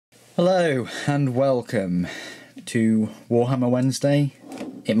Hello and welcome to Warhammer Wednesday.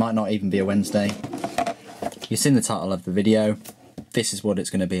 It might not even be a Wednesday. You've seen the title of the video. This is what it's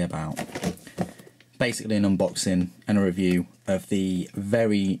going to be about. Basically an unboxing and a review of the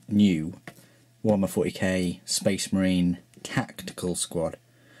very new Warhammer 40K Space Marine Tactical Squad.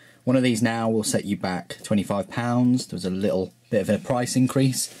 One of these now will set you back £25. There was a little bit of a price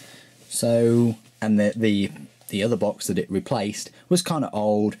increase. So, and the other box that it replaced was kind of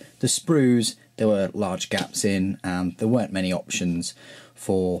old. The sprues, there were large gaps in and there weren't many options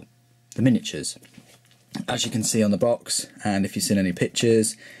for the miniatures. As you can see on the box, and if you've seen any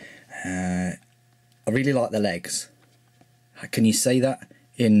pictures, I really like the legs. Can you say that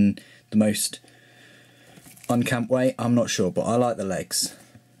in the most uncamp way? I'm not sure, but I like the legs.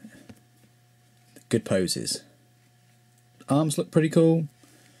 Good poses. Arms look pretty cool.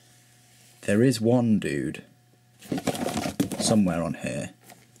 There is one dude somewhere on here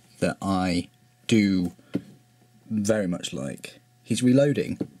that I do very much like. He's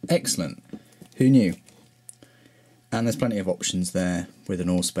reloading. Excellent. Who knew? And there's plenty of options there with an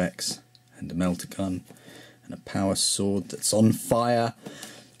Auspex and a melta-gun and a power sword that's on fire.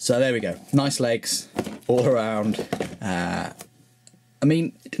 So there we go. Nice legs all around. I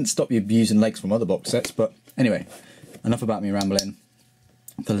mean, it didn't stop you using legs from other box sets, but anyway, enough about me rambling.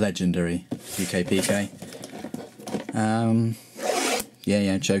 The legendary WH40K.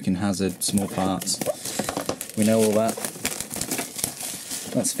 Yeah, choking hazard, small parts. We know all that.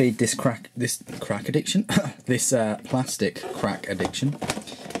 Let's feed this crack addiction. This plastic crack addiction.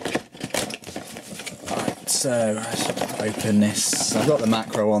 Right, so let's open this. I've got the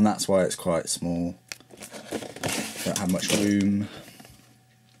macro on, that's why it's quite small. Don't have much room.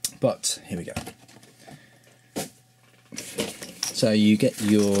 But here we go. So you get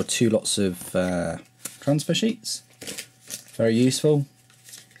your two lots of transfer sheets. Very useful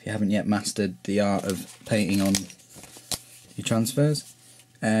if you haven't yet mastered the art of painting on your transfers.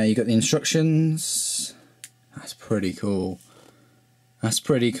 You got the instructions. That's pretty cool. That's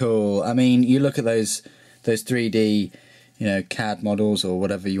pretty cool. I mean, you look at those 3D, you know, CAD models or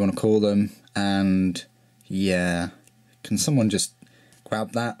whatever you want to call them, and yeah, can someone just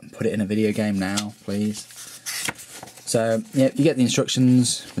grab that and put it in a video game now, please? So yeah, you get the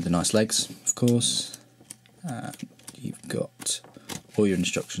instructions with the nice legs, of course. You've got all your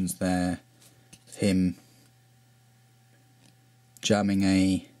instructions there. Him jamming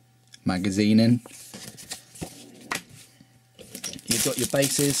a magazine in. You've got your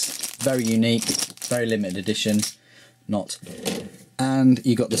bases, very unique, very limited edition, not. And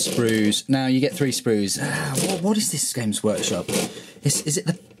you got the sprues. Now you get 3 sprues. What is this Games Workshop? Is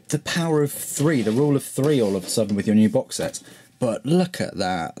it the power of 3, the rule of 3 all of a sudden with your new box sets? But look at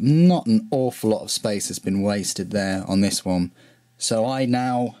that, not an awful lot of space has been wasted there on this one. So I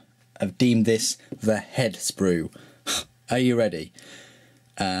now have deemed this the head sprue. Are you ready?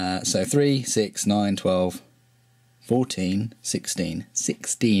 So 3, 6, 9, 12, 14, 16,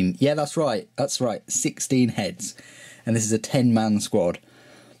 16. Yeah, that's right, 16 heads. And this is a 10-man squad.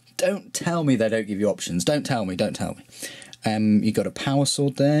 Don't tell me they don't give you options, don't tell me. You've got a power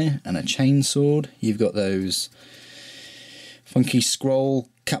sword there and a chain sword. You've got those funky scroll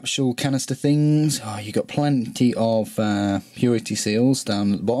capsule canister things. Oh, you've got plenty of purity seals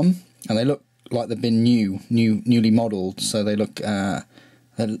down at the bottom, and they look like they've been newly modelled, so they look better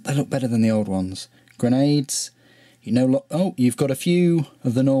than the old ones. Grenades, you know. Oh, you've got a few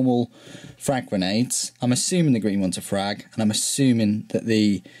of the normal frag grenades. I'm assuming the green ones are frag, and I'm assuming that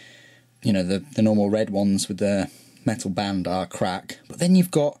the normal red ones with the metal band are crack. But then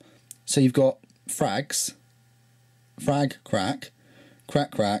you've got frags. Frag, crack,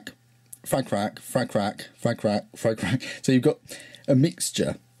 crack, crack, frag, crack, frag, crack, frag, crack, frag, crack. So you've got a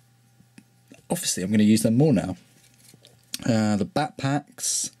mixture. Obviously, I'm going to use them more now. The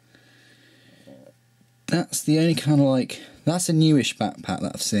backpacks. That's the only kind of that's a newish backpack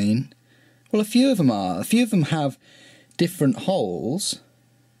that I've seen. Well, a few of them are. A few of them have different holes.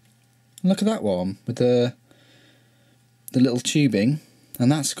 Look at that one with the little tubing. And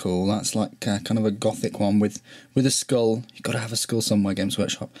that's cool. That's like kind of a gothic one with a skull. You've got to have a skull somewhere, Games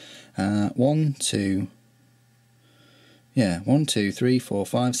Workshop. 1, 2, 3, 4,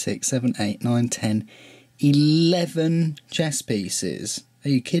 5, 6, 7, 8, 9, 10, 11 chess pieces. Are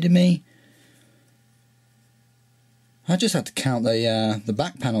you kidding me? I just had to count the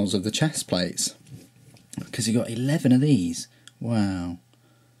back panels of the chest plates, because you got 11 of these. Wow.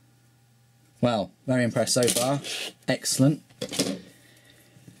 Well, very impressed so far. Excellent.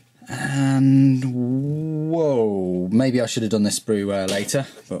 And whoa, maybe I should have done this sprue later,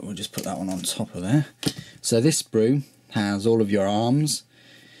 but we'll just put that one on top of there. So this sprue has all of your arms.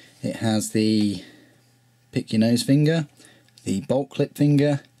 It has the pick your nose finger, the bolt clip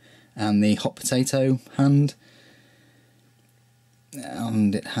finger, and the hot potato hand.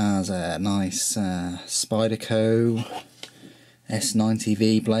 And it has a nice Spyderco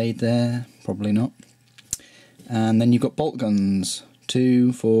S90V blade there, probably not. And then you've got bolt guns,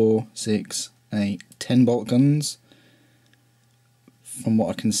 2, 4, 6, 8, 10 bolt guns from what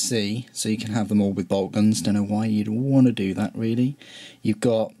I can see, so you can have them all with bolt guns. Don't know why you'd want to do that really. You've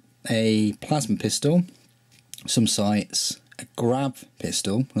got a plasma pistol, some sights, a grav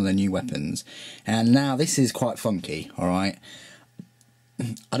pistol, one of their new weapons, and now this is quite funky, alright.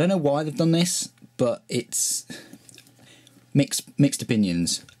 I don't know why they've done this, but it's mixed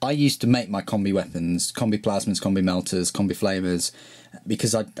opinions. I used to make my combi weapons, combi plasmas, combi melters, combi flamers,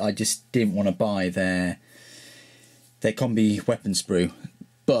 because I just didn't want to buy their combi weapon sprue.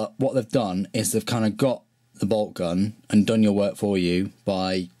 But what they've done is they've kind of got the bolt gun and done your work for you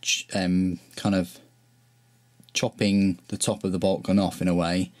by kind of chopping the top of the bolt gun off in a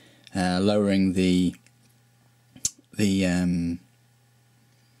way, lowering the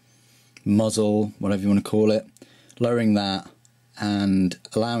muzzle, whatever you want to call it, lowering that and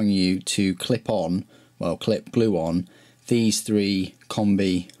allowing you to glue on these 3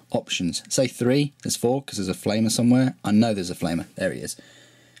 combi options. Say 3, there's 4 because there's a flamer somewhere. I know there's a flamer, there he is,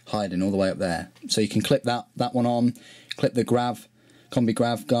 hiding all the way up there. So you can clip that one on, clip the combi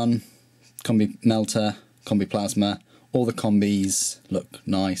grav gun, combi melter, combi plasma, all the combis look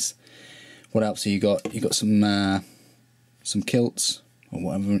nice. What else have you got? You got some kilts, or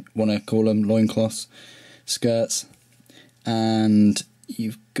whatever you want to call them, loincloths, skirts, and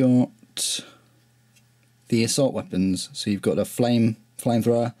you've got the assault weapons. So you've got a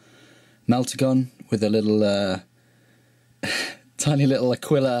flamethrower, melta-gun with a little tiny little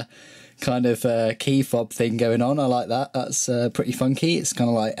Aquila kind of key fob thing going on. I like that. That's pretty funky. It's kind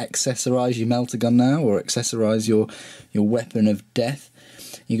of like accessorise your melta-gun now, or accessorise your weapon of death.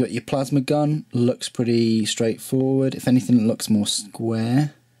 You got your plasma gun, looks pretty straightforward. If anything, it looks more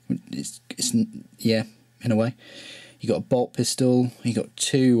square. It's yeah, in a way. You got a bolt pistol. You got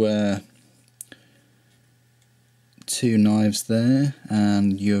two knives there,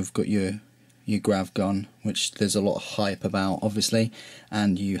 and you've got your grav gun, which there's a lot of hype about, obviously.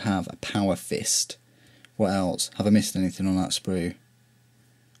 And you have a power fist. What else? Have I missed anything on that sprue?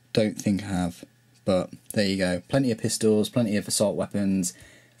 Don't think I have, but there you go. Plenty of pistols, plenty of assault weapons.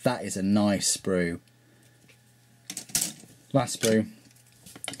 That is a nice sprue. Last sprue.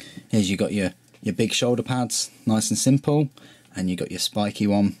 Here's you got your big shoulder pads, nice and simple, and you got your spiky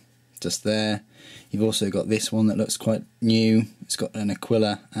one just there. You've also got this one that looks quite new. It's got an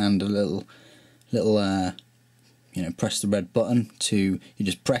Aquila and a little you know, press the red button you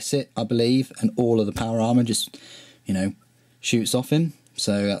just press it, I believe, and all of the power armor just, you know, shoots off him.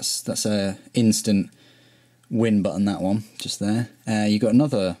 So that's a instant win button, that one just there. You got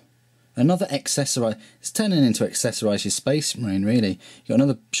another accessorise. It's turning into accessorise your Space Marine, really. You got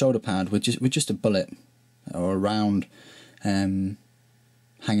another shoulder pad with just a bullet or a round hanging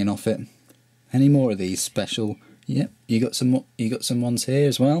off it. Any more of these special? Yep, you got some ones here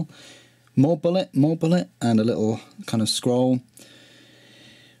as well. More bullet, and a little kind of scroll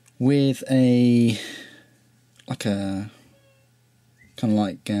with a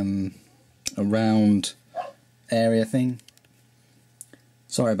round area thing.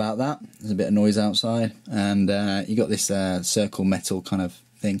 Sorry about that, there's a bit of noise outside. And you got this circle metal kind of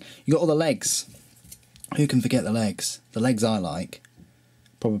thing. You got all the legs. Who can forget the legs? The legs I like.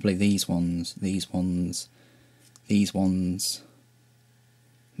 Probably these ones,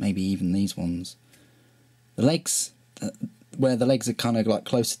 maybe even these ones. The legs, where the legs are kind of like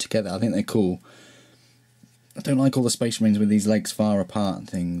closer together, I think they're cool. I don't like all the Space Marines with these legs far apart and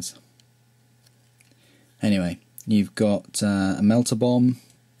things. Anyway, you've got a melter bomb,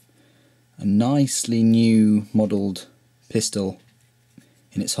 a nicely new modelled pistol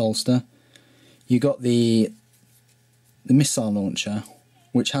in its holster. You got the missile launcher,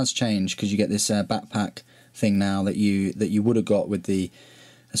 which has changed because you get this backpack thing now that you would have got with the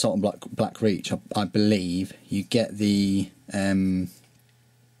Assault and Black Reach. I believe you get the banner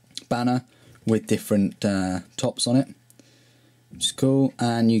with different tops on it, which is cool,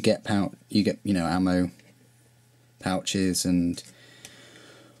 and you get ammo pouches and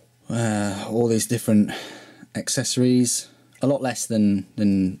all these different accessories. A lot less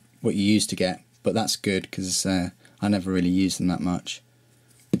than what you used to get, but that's good because I never really used them that much.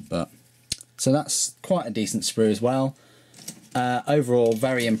 But so that's quite a decent sprue as well. Overall,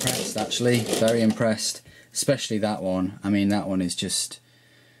 very impressed, actually, very impressed, especially that one. I mean, that one is just,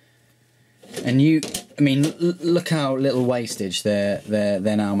 And I mean, look how little wastage they're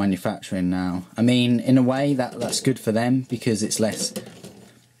now manufacturing now. I mean, in a way that's good for them because it's less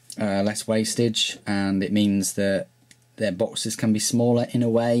wastage, and it means that their boxes can be smaller in a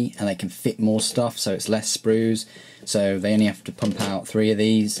way, and they can fit more stuff, so it's less sprues. So they only have to pump out 3 of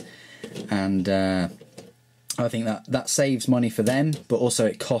these, and I think that saves money for them, but also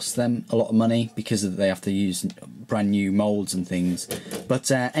it costs them a lot of money because they have to use brand new moulds and things.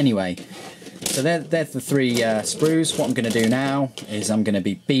 But anyway. So they're the 3 sprues. What I'm going to do now is I'm going to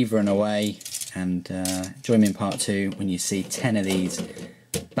be beavering away, and join me in part 2 when you see 10 of these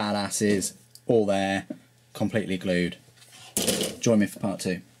badasses all there, completely glued. Join me for part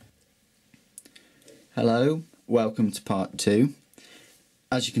 2. Hello, welcome to part 2.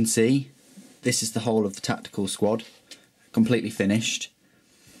 As you can see, this is the whole of the tactical squad, completely finished.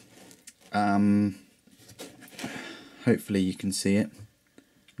 Hopefully you can see it.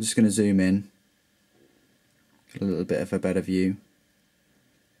 I'm just going to zoom in. Get a little bit of a better view.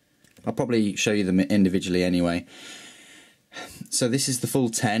 I'll probably show you them individually anyway. So this is the full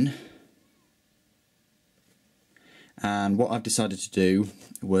 10. And what I've decided to do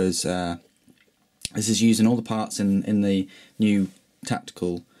was, this is using all the parts in the new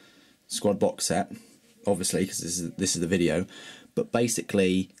tactical squad box set, obviously, because this is the video. But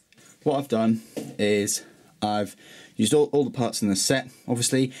basically, what I've done is I've used all the parts in the set.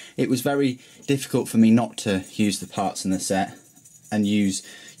 Obviously, it was very difficult for me not to use the parts in the set and use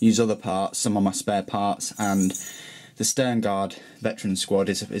other parts, some of my spare parts, and the Stern Guard Veteran Squad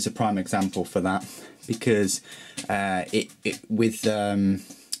is a prime example for that, because with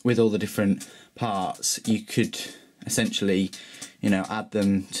all the different parts, you could essentially, you know, add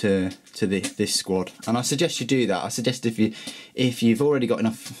them to this squad. And I suggest you do that. I suggest if you've already got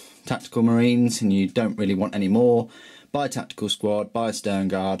enough tactical marines and you don't really want any more, buy a tactical squad, buy a Stern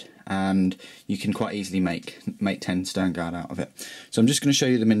Guard, and you can quite easily make 10 Stern Guard out of it. So I'm just going to show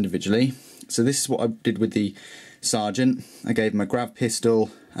you them individually. So this is what I did with the sergeant. I gave him a grav pistol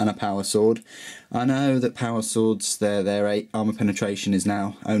and a power sword. I know that power swords, their armor penetration is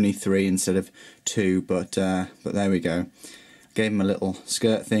now only 3 instead of 2, but there we go. Gave him a little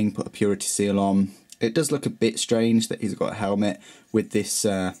skirt thing, put a purity seal on. It does look a bit strange that he's got a helmet with this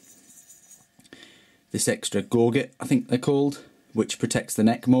this extra gorget, I think they're called, which protects the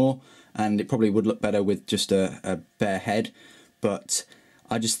neck more, and it probably would look better with just a bare head. But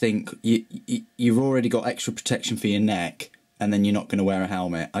I just think you've already got extra protection for your neck, and then you're not going to wear a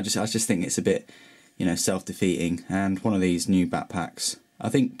helmet. I just think it's a bit, you know, self-defeating. And one of these new backpacks, I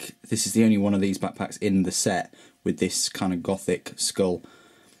think this is the only one of these backpacks in the set with this kind of gothic skull.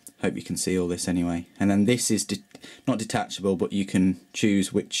 Hope you can see all this anyway. And then this is not detachable, but you can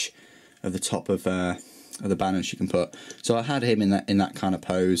choose which of the top of the banners you can put. So I had him in that kind of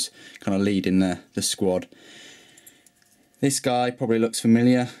pose, kind of leading the squad. This guy probably looks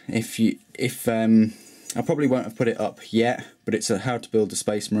familiar. I probably won't have put it up yet, but it's how to build a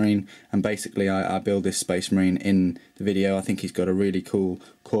Space Marine, and basically I build this Space Marine in the video. I think he's got a really cool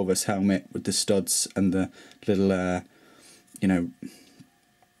Corvus helmet with the studs and the little you know,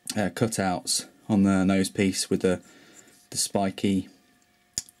 cutouts on the nose piece with the spiky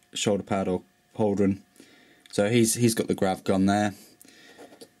shoulder pad or pauldron. So he's got the grav-gun there.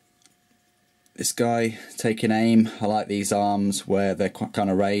 This guy taking aim. I like these arms where they're quite kind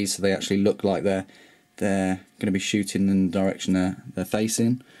of raised, so they actually look like they're going to be shooting in the direction they're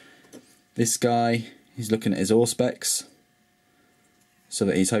facing. This guy, he's looking at his auspex, so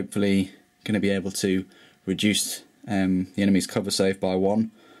that he's hopefully going to be able to reduce the enemy's cover save by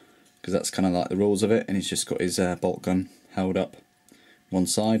 1, because that's kind of like the rules of it. And he's just got his bolt gun held up one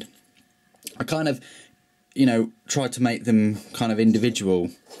side. I kind of, you know, tried to make them kind of individual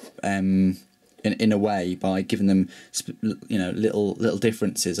in a way by giving them, you know, little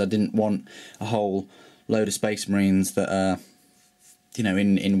differences. I didn't want a whole load of Space Marines that are, you know,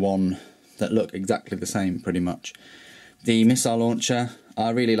 in one that look exactly the same pretty much. The missile launcher,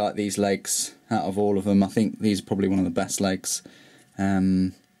 I really like these legs out of all of them. I think these are probably one of the best legs.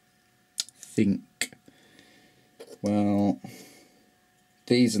 Well,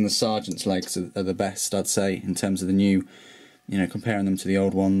 these and the sergeant's legs are the best, I'd say, in terms of the new, you know, comparing them to the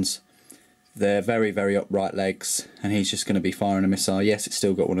old ones. They're very, very upright legs, and he's just going to be firing a missile. Yes, it's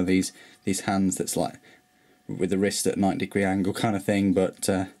still got one of these hands that's like with the wrist at a 90-degree angle kind of thing, but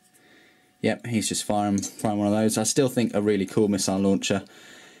yep, he's just firing one of those. I still think a really cool missile launcher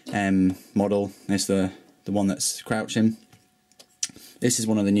model is the one that's crouching. This is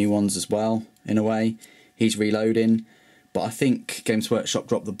one of the new ones as well, in a way. He's reloading, but I think Games Workshop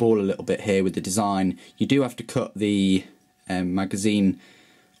dropped the ball a little bit here with the design. You do have to cut the magazine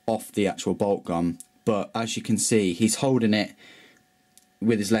off the actual bolt gun, but as you can see, he's holding it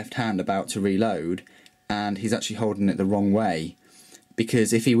with his left hand about to reload, and he's actually holding it the wrong way,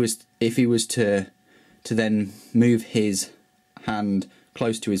 because if he was to then move his hand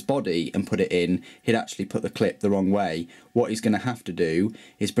close to his body and put it in, he'd actually put the clip the wrong way. What he's going to have to do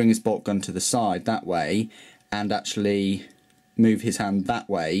is bring his bolt gun to the side that way and actually move his hand that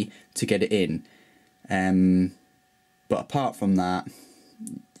way to get it in. But apart from that,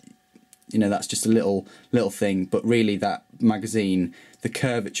 you know, that's just a little thing, but really that magazine, the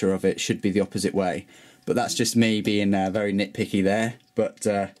curvature of it should be the opposite way. But that's just me being very nitpicky there. But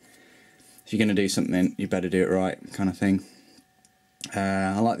if you're going to do something, you better do it right, kind of thing.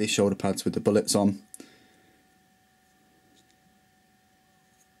 I like these shoulder pads with the bullets on.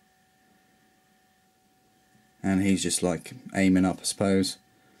 And he's just like aiming up, I suppose.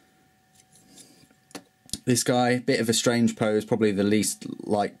 This guy, bit of a strange pose, probably the least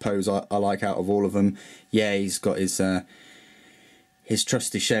like pose I like out of all of them. Yeah, he's got his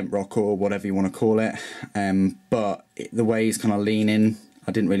trusty shamrock or whatever you want to call it, but the way he's kind of leaning,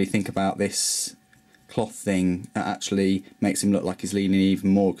 I didn't really think about this cloth thing. It actually makes him look like he's leaning even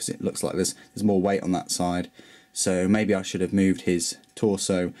more, because it looks like there's more weight on that side. So maybe I should have moved his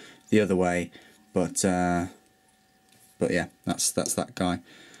torso the other way, but yeah, that's that guy.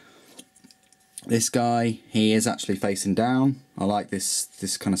 This guy, he is actually facing down. I like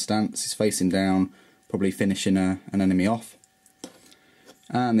this kind of stance. He's facing down, probably finishing an enemy off.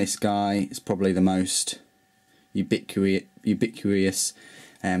 And this guy is probably the most ubiquitous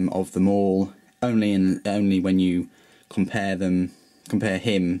of them all. Only when you compare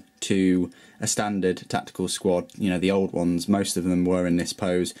him to a standard tactical squad. You know, the old ones, most of them were in this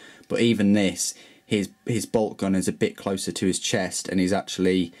pose. But even this, his bolt gun is a bit closer to his chest, and he's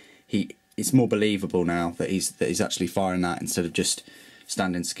actually it's more believable now that he's actually firing that instead of just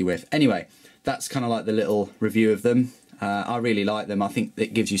standing ski-whiff. Anyway, that's kind of like the little review of them. I really like them. I think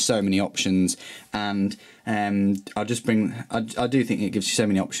it gives you so many options, and I do think it gives you so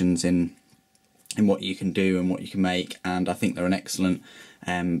many options in what you can do and what you can make, and I think they're an excellent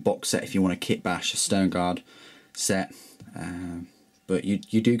box set if you want to kit bash a Stone Guard set. But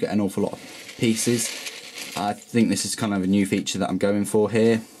you do get an awful lot of pieces. I think this is kind of a new feature that I'm going for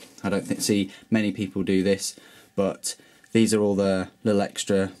here. I don't see many people do this, but these are all the little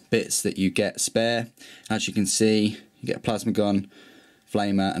extra bits that you get spare. As you can see, you get a plasma gun,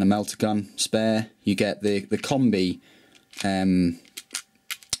 flamer and a melta-gun spare. You get the combi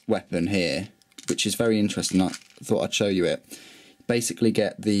weapon here, which is very interesting. I thought I'd show you it. Basically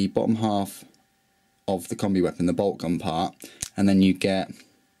get the bottom half of the combi weapon, the bolt gun part, and then you get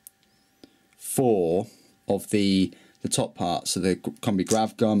 4 of the top part, so the combi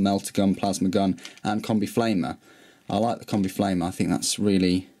grav-gun, melta-gun, plasma gun and combi flamer. I like the combi flamer. I think that's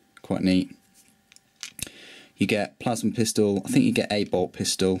really quite neat. You get plasma pistol. I think you get a bolt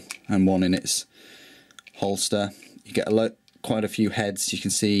pistol and one in its holster. You get quite a few heads. You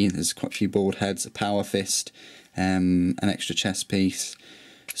can see there's quite a few board heads, a power fist, an extra chest piece,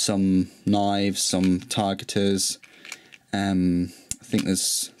 some knives, some targeters. I think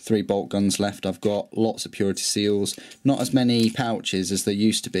there's 3 bolt guns left. I've got lots of purity seals. Not as many pouches as there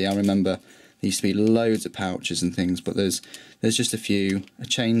used to be. I remember there used to be loads of pouches and things, but there's just a few. A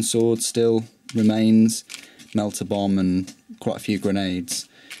chain sword still remains, melter bomb, and quite a few grenades.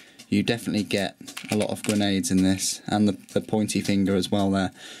 You definitely get a lot of grenades in this, and the pointy finger as well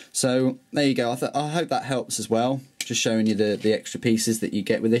there. So there you go. I hope that helps as well. Just showing you the extra pieces that you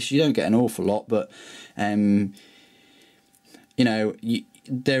get with this. You don't get an awful lot, but you know,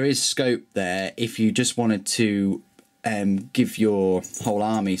 there is scope there if you just wanted to give your whole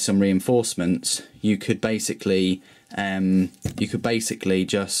army some reinforcements. You could basically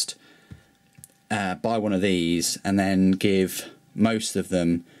just buy one of these and then give most of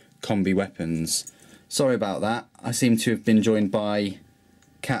them combi weapons. Sorry about that. I seem to have been joined by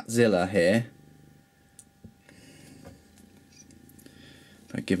Catzilla here.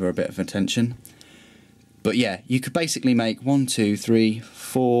 If I give her a bit of attention. But yeah, you could basically make 1, 2, 3,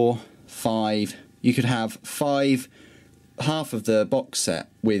 4, 5. You could have 5, half of the box set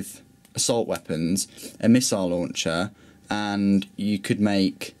with assault weapons, a missile launcher, and you could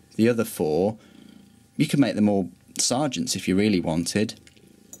make the other 4. You could make them all sergeants if you really wanted,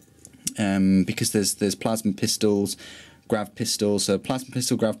 because there's plasma pistols, grav pistols, so plasma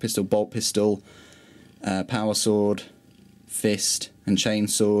pistol, grav pistol, bolt pistol, power sword, fist, and chain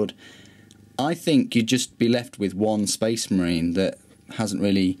sword. I think you'd just be left with one Space Marine that hasn't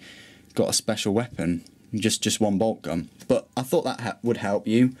really got a special weapon, just one bolt gun. But I thought that would help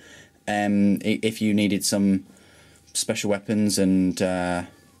you if you needed some special weapons and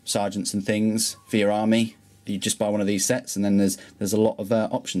sergeants and things for your army. You just buy one of these sets, and then there's a lot of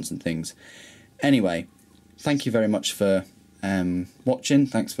options and things. Anyway, thank you very much for watching.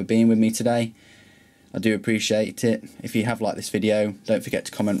 Thanks for being with me today. I do appreciate it. If you have liked this video, don't forget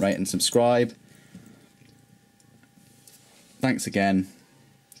to comment, rate and subscribe. Thanks again.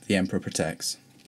 The Emperor protects.